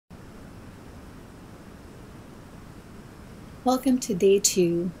Welcome to day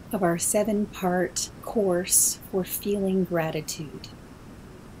 2 of our 7-part course for feeling gratitude.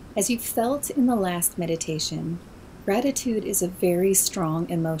 As you felt in the last meditation, gratitude is a very strong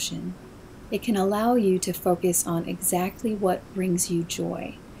emotion. It can allow you to focus on exactly what brings you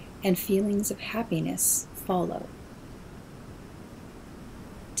joy, and feelings of happiness follow.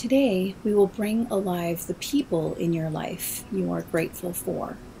 Today, we will bring alive the people in your life you are grateful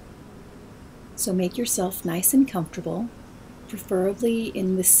for. So make yourself nice and comfortable, preferably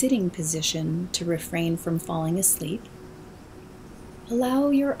in the sitting position to refrain from falling asleep. Allow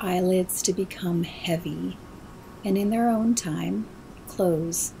your eyelids to become heavy, and in their own time,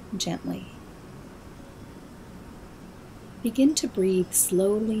 close gently. Begin to breathe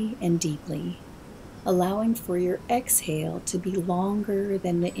slowly and deeply, allowing for your exhale to be longer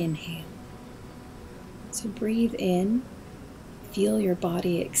than the inhale. So breathe in, feel your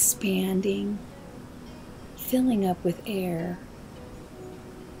body expanding, filling up with air.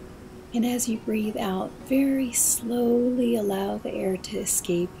 And as you breathe out, very slowly allow the air to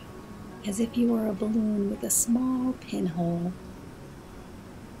escape as if you were a balloon with a small pinhole.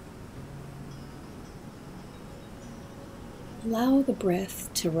 Allow the breath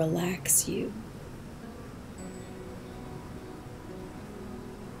to relax you.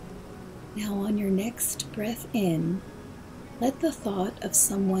 Now on your next breath in, let the thought of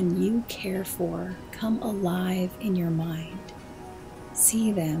someone you care for come alive in your mind.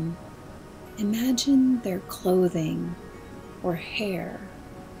 See them. Imagine their clothing or hair.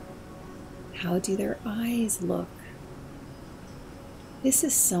 How do their eyes look? This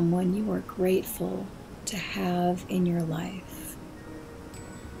is someone you are grateful to have in your life.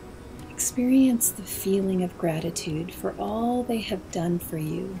 Experience the feeling of gratitude for all they have done for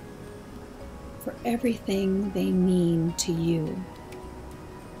you, for everything they mean to you.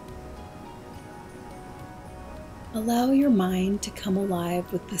 Allow your mind to come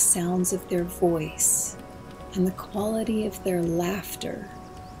alive with the sounds of their voice and the quality of their laughter.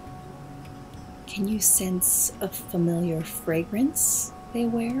 Can you sense a familiar fragrance they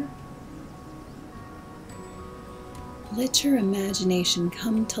wear? Let your imagination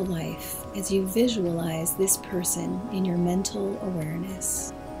come to life as you visualize this person in your mental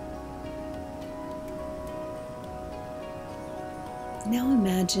awareness. Now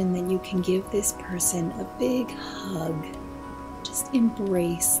imagine that you can give this person a big hug. Just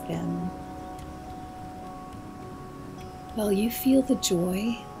embrace them. While you feel the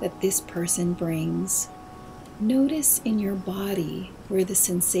joy that this person brings, notice in your body where the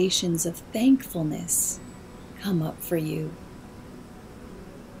sensations of thankfulness come up for you.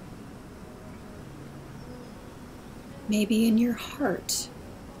 Maybe in your heart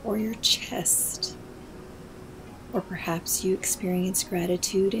or your chest. Or perhaps you experience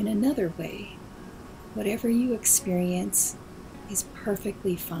gratitude in another way. Whatever you experience is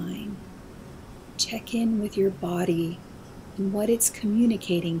perfectly fine. Check in with your body and what it's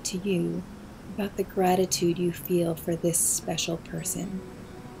communicating to you about the gratitude you feel for this special person.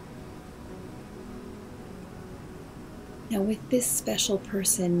 Now, with this special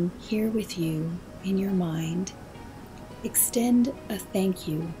person here with you in your mind, extend a thank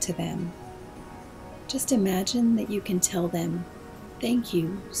you to them. Just imagine that you can tell them, "Thank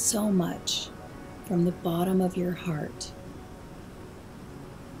you so much," from the bottom of your heart.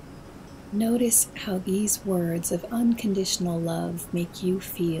 Notice how these words of unconditional love make you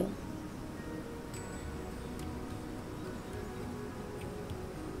feel.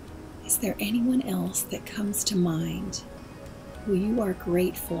 Is there anyone else that comes to mind who you are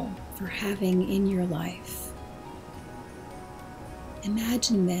grateful for having in your life?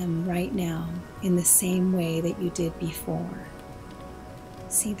 Imagine them right now in the same way that you did before.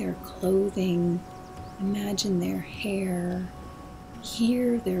 See their clothing, imagine their hair,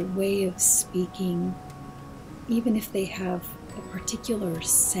 hear their way of speaking, even if they have a particular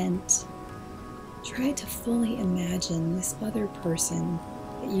scent. Try to fully imagine this other person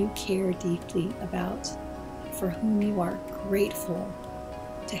that you care deeply about, for whom you are grateful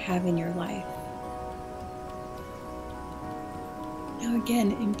to have in your life. Now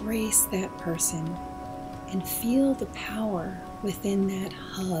again, embrace that person and feel the power within that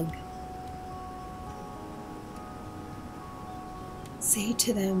hug. Say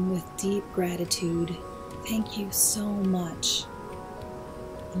to them with deep gratitude, "Thank you so much."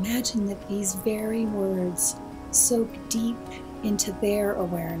 Imagine that these very words soak deep into their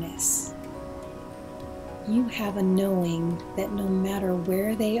awareness. You have a knowing that no matter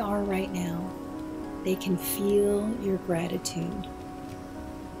where they are right now, they can feel your gratitude.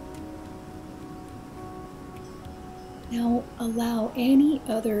 Now allow any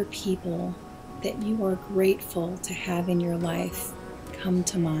other people that you are grateful to have in your life come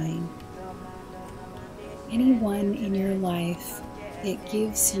to mind. Anyone in your life that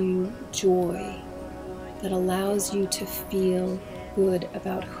gives you joy, that allows you to feel good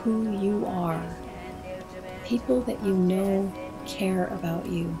about who you are, people that you know care about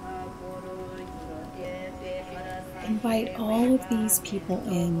you. Invite all of these people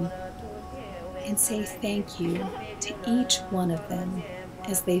in and say thank you to each one of them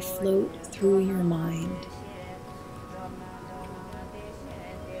as they float through your mind.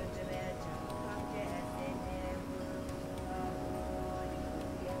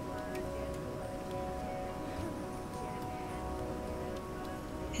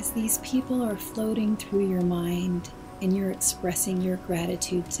 As these people are floating through your mind and you're expressing your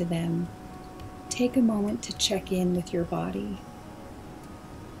gratitude to them, take a moment to check in with your body.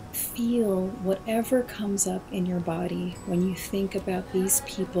 Feel whatever comes up in your body when you think about these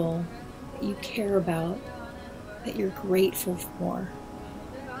people that you care about, that you're grateful for.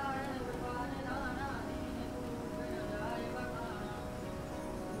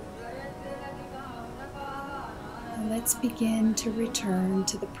 Now let's begin to return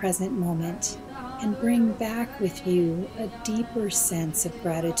to the present moment and bring back with you a deeper sense of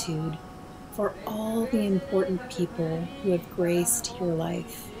gratitude for all the important people who have graced your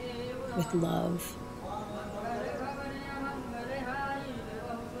life with love.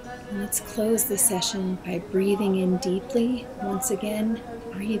 And let's close the session by breathing in deeply. Once again,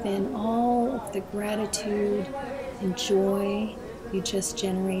 breathe in all of the gratitude and joy you just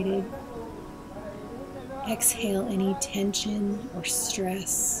generated. Exhale any tension or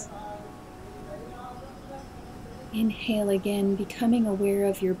stress. Inhale again, becoming aware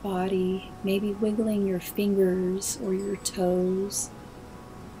of your body, maybe wiggling your fingers or your toes.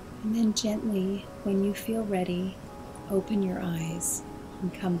 And then gently, when you feel ready, open your eyes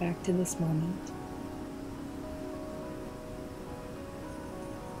and come back to this moment.